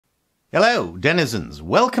Hello, denizens.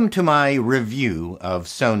 Welcome to my review of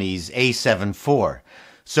Sony's A7 IV,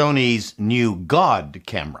 Sony's new God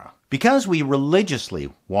camera. Because we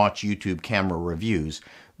religiously watch YouTube camera reviews,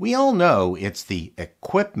 we all know it's the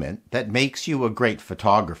equipment that makes you a great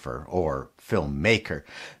photographer or filmmaker,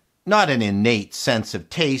 not an innate sense of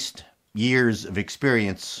taste, years of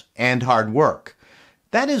experience, and hard work.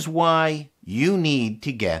 That is why you need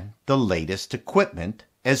to get the latest equipment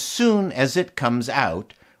as soon as it comes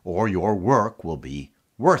out, or your work will be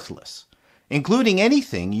worthless, including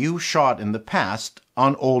anything you shot in the past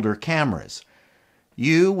on older cameras.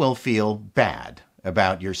 You will feel bad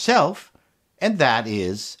about yourself, and that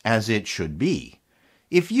is as it should be.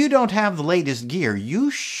 If you don't have the latest gear, you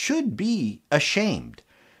should be ashamed.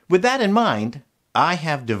 With that in mind, I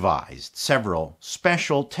have devised several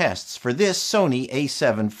special tests for this Sony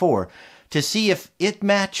A7 IV to see if it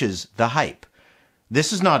matches the hype.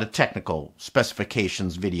 This is not a technical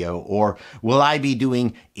specifications video, or will I be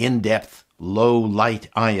doing in-depth low-light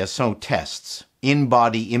ISO tests,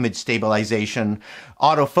 in-body image stabilization,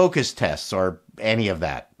 autofocus tests, or any of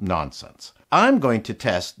that nonsense. I'm going to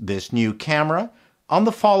test this new camera on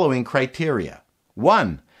the following criteria.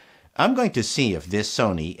 1. I'm going to see if this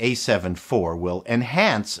Sony A7 IV will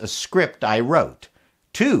enhance a script I wrote.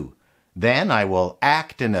 2. Then I will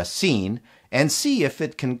act in a scene and see if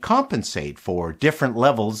it can compensate for different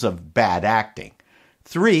levels of bad acting.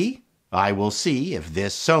 3. I will see if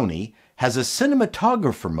this Sony has a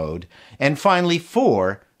cinematographer mode. And finally,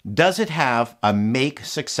 4. Does it have a make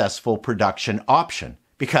successful production option?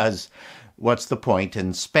 Because what's the point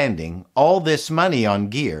in spending all this money on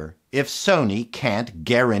gear if Sony can't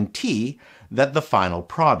guarantee that the final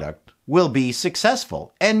product will be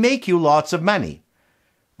successful and make you lots of money?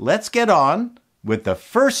 Let's get on with the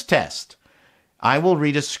first test. I will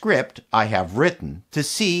read a script I have written to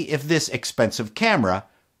see if this expensive camera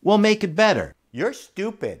will make it better. You're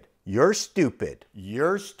stupid. You're stupid.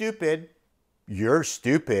 You're stupid. You're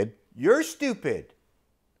stupid. You're stupid.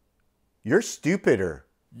 You're stupider.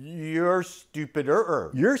 You're stupider.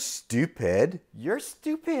 You're stupid. You're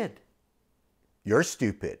stupid. You're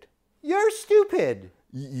stupid. You're stupid.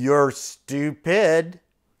 You're stupid.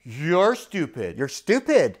 You're stupid. You're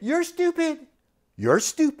stupid. You're stupid. You're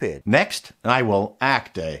stupid. Next, I will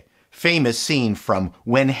act a famous scene from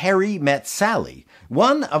When Harry Met Sally,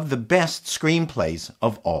 one of the best screenplays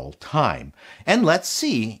of all time. And let's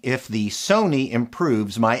see if the Sony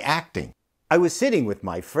improves my acting. I was sitting with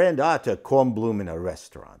my friend Arthur Kornblum in a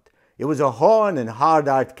restaurant. It was a horn and hard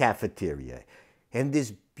art cafeteria, and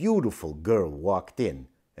this beautiful girl walked in,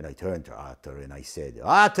 and I turned to Arthur and I said,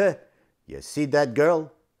 "Arthur, you see that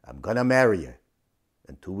girl? I'm gonna marry her."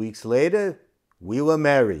 And 2 weeks later, we were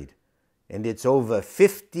married, and it's over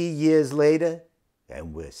 50 years later,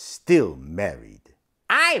 and we're still married.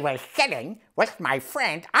 I was sitting with my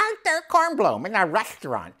friend Arthur Kornblum in a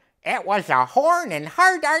restaurant. It was a horn and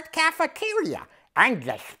hard art cafeteria, and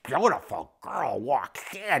this beautiful girl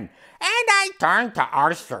walks in, and I turned to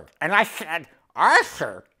Arthur, and I said,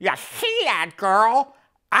 "Arthur, you see that girl?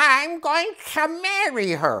 I'm going to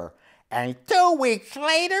marry her." And 2 weeks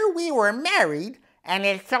later, we were married, and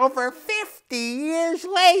it's over 50 years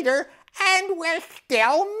later, and we're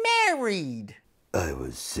still married. I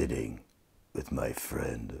was sitting with my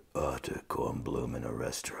friend Arthur Kornblum in a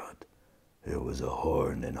restaurant. It was a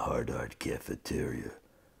horn and hard art cafeteria,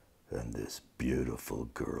 and this beautiful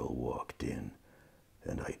girl walked in,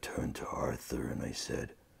 and I turned to Arthur and I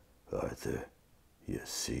said, "Arthur, you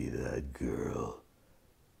see that girl?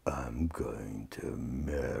 I'm going to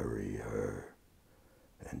marry her."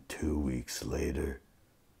 And 2 weeks later,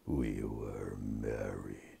 we were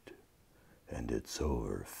married. And it's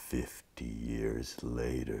over 50 years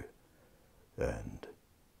later, and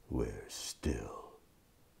we're still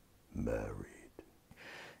married.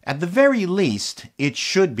 At the very least, it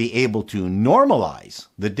should be able to normalize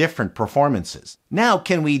the different performances. Now,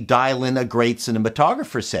 can we dial in a great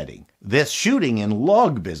cinematographer setting? This shooting and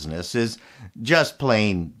log business is just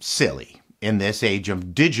plain silly in this age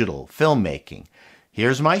of digital filmmaking.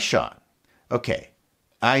 Here's my shot. Okay,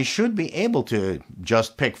 I should be able to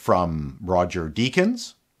just pick from Roger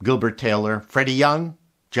Deakins, Gilbert Taylor, Freddie Young,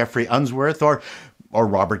 Jeffrey Unsworth, or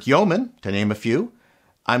Robert Yeoman, to name a few.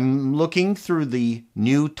 I'm looking through the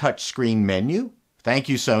new touchscreen menu. Thank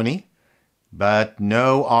you, Sony. But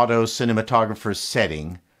no auto cinematographer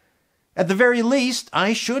setting. At the very least,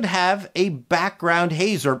 I should have a background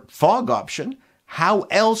haze or fog option. How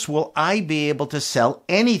else will I be able to sell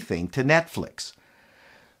anything to Netflix?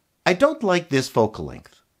 I don't like this focal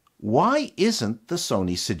length. Why isn't the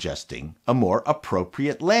Sony suggesting a more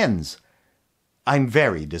appropriate lens? I'm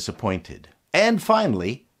very disappointed. And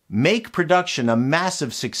finally, make production a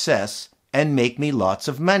massive success and make me lots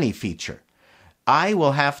of money feature. I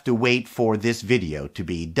will have to wait for this video to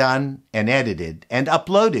be done and edited and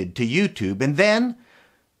uploaded to YouTube and then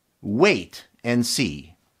wait and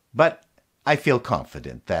see. But I feel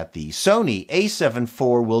confident that the Sony A7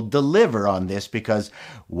 IV will deliver on this, because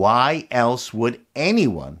why else would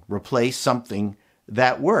anyone replace something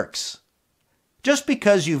that works? Just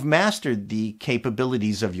because you've mastered the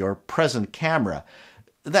capabilities of your present camera,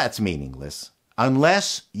 that's meaningless,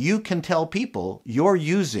 unless you can tell people you're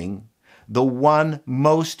using the one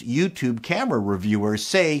most YouTube camera reviewers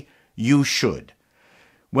say you should.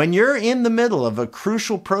 When you're in the middle of a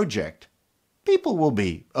crucial project, people will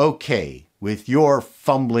be okay with your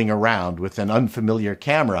fumbling around with an unfamiliar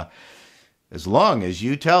camera, as long as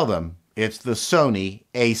you tell them it's the Sony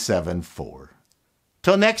A7 IV.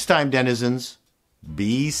 Till next time, denizens,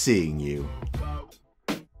 be seeing you.